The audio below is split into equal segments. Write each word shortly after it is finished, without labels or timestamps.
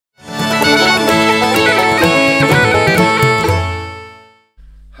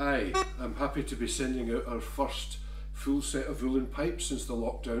happy to be sending out our first full set of Uilleann pipes since the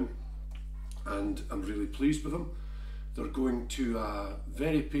lockdown, and I'm really pleased with them. They're going to a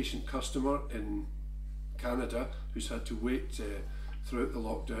very patient customer in Canada who's had to wait throughout the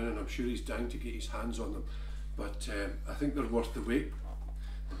lockdown, and I'm sure he's dying to get his hands on them. But I think they're worth the wait.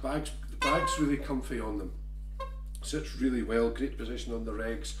 The bag's really comfy on them. Sits really well, great position on the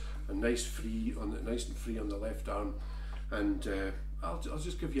regs, and nice and free on the left arm. And I'll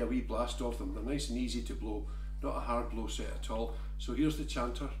just give you a wee blast of them. They're nice and easy to blow, not a hard blow set at all. So here's the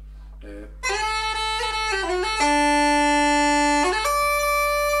chanter. The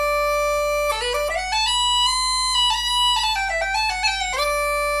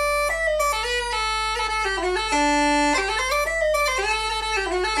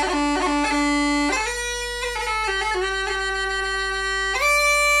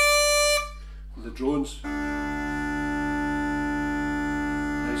drones, nice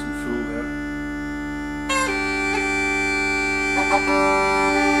and full there.